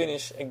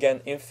finish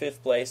again in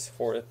 5th place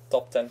for the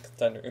top 10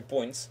 contender in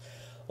points.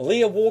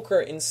 Leah Walker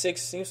in 6th.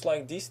 Seems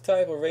like these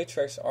type of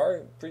racetracks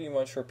are pretty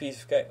much her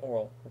piece of cake.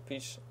 Well, her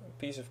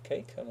piece of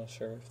cake. I'm not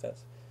sure if that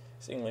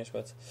is English,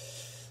 but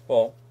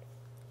well,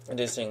 it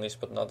is English,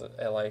 but not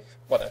like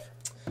whatever.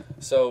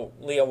 So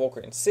Leah Walker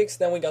in 6th.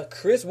 Then we got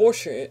Chris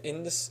Washer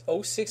in the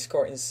 06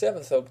 car in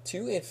 7th. So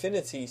 2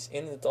 infinities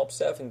in the top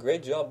 7.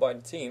 Great job by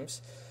the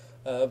teams.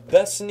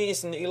 Bethany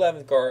is in the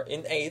 11th car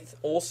in 8th.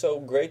 Also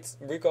great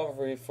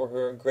recovery for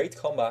her. Great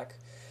comeback.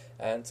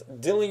 And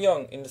Dylan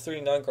Young in the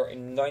 39 car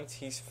in 9th.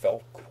 He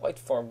fell quite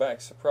far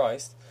back.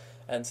 Surprised.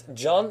 And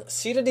John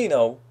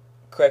Cittadino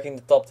cracking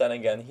the top 10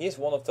 again. He is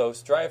one of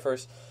those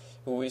drivers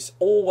who is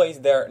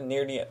always there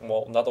near the end.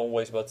 Well, not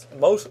always, but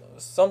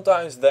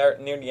sometimes there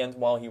near the end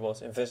while he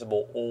was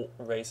invisible all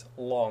race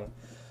long.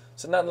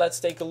 So now let's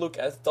take a look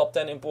at the top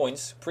 10 in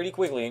points pretty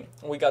quickly.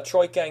 We got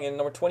Troy Kang in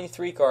number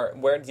 23 car.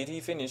 Where did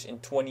he finish? In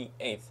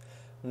 28th.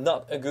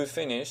 Not a good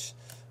finish.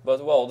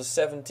 But well, the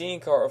 17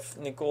 car of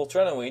Nicole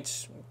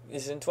Trenowich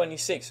is in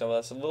 26th, so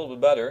that's a little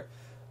bit better.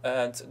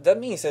 And that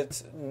means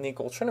that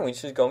Nicole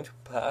Trenowich is going to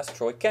pass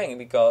Troy Kang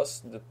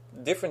because the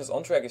difference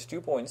on track is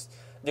 2 points.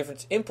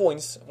 Difference in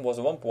points was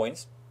 1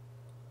 point.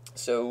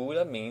 So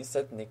that means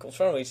that Nicole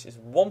Trenowich is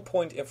 1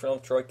 point in front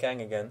of Troy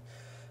Kang again.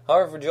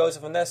 However,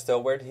 Joseph Ernesto,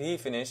 where did he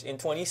finish? In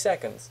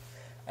 22nd.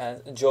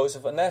 And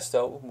Joseph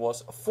Ernesto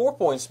was 4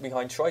 points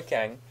behind Troy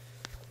Kang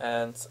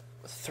and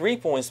 3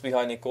 points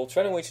behind Nicole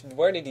Trenowich.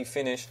 Where did he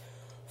finish?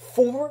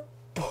 4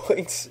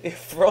 points in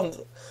front,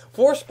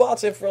 4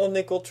 spots in front of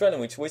Nicole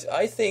Trenowich, which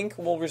I think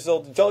will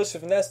result in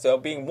Joseph Ernesto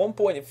being 1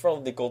 point in front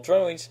of Nicole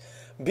Trenowich,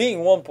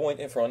 being 1 point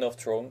in front of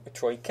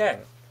Troy Kang.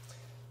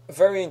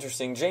 Very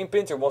interesting. Jane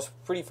Pinter was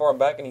pretty far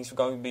back, and he's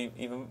going to be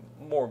even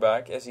more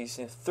back as he's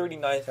in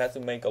 39th. Had to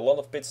make a lot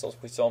of pit stops.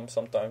 We saw him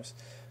sometimes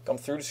come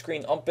through the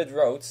screen on pit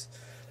roads.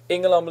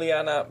 Inge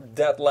Lambliana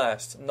dead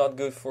last, not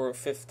good for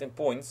 5th in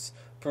points.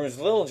 Bruce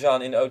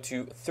Littlejohn in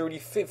 02,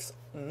 35th,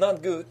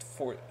 not good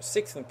for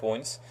 6th in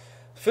points.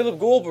 Philip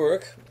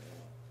Goldberg,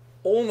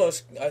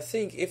 almost, I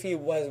think if he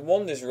had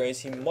won this race,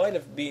 he might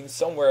have been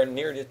somewhere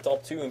near the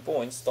top 2 in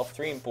points, top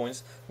 3 in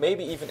points,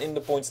 maybe even in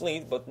the points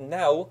lead, but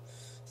now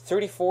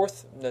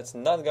 34th, that's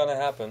not gonna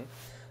happen.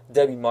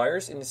 Debbie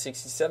Myers in the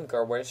 67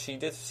 car, where she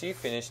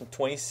finished in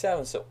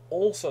 27th, so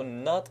also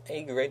not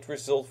a great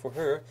result for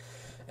her.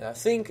 And I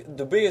think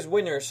the biggest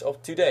winners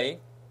of today,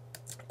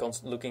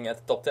 looking at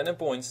the top 10 in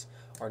points,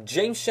 are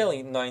James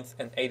Shelley 9th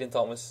and Aiden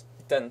Thomas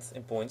 10th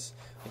in points.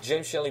 With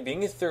James Shelley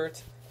being in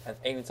 3rd and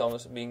Aiden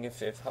Thomas being in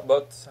 5th.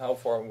 But how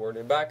far were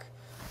they back?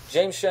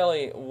 James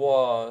Shelley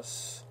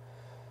was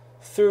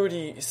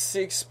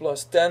 36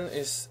 plus 10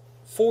 is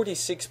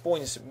 46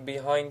 points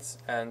behind,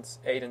 and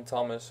Aiden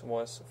Thomas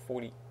was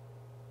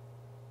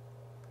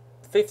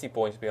 50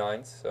 points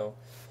behind. So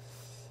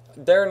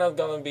they're not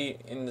going to be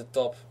in the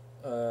top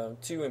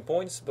 2 in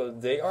points,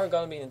 but they are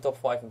going to be in the top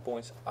 5 in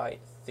points, I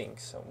think.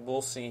 So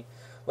we'll see.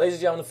 Ladies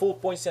and gentlemen, the full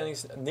point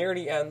standings near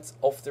the end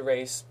of the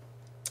race.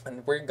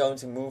 And we're going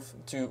to move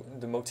to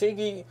the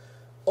Motegi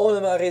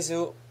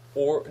Onomarezu,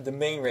 or the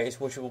main race,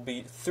 which will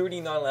be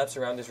 39 laps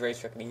around this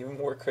racetrack, and even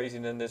more crazy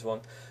than this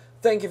one.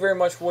 Thank you very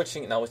much for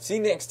watching, and I will see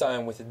you next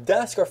time with the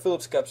Dascar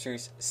Phillips Cup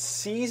Series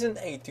Season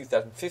 8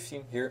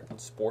 2015 here on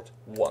Sport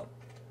 1.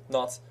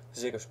 Not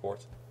Ziggo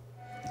Sport.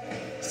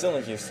 Still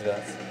not used to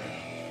that.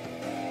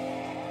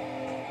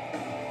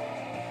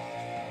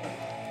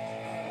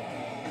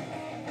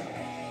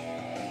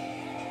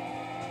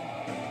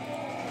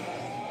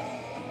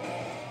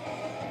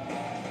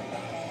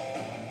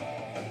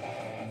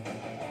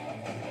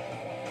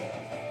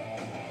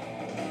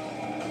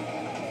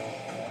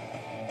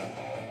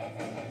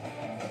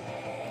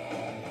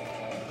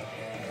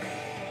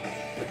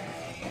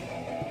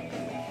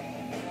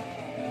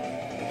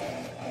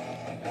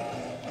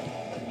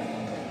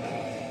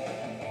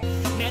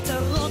 Met de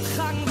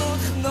rotgang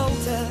wordt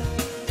genoten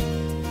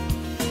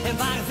en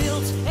waar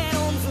wild en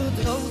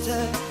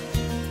onverdroten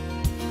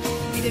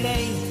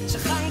iedereen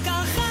zijn gang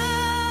kan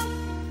gaan,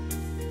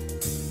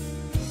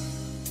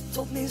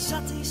 tot men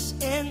zat is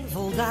en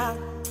voldaan.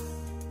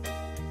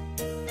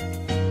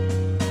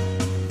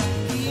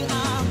 Hier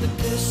aan de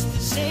kust,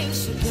 de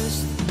Zeeuwse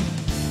kust,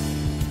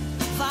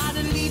 waar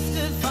de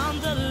liefde van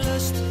de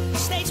lust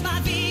steeds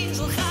maar weer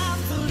zal gaan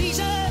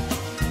verliezen,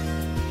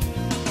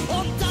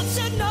 omdat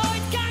ze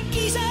nooit kan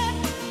kiezen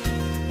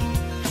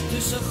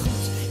tussen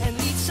goed en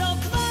niet zo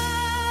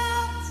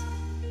kwaad.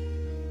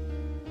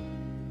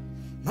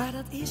 Maar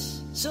dat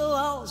is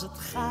zoals het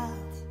gaat.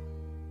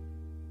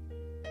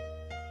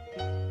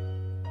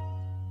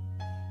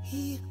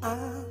 Hier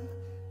aan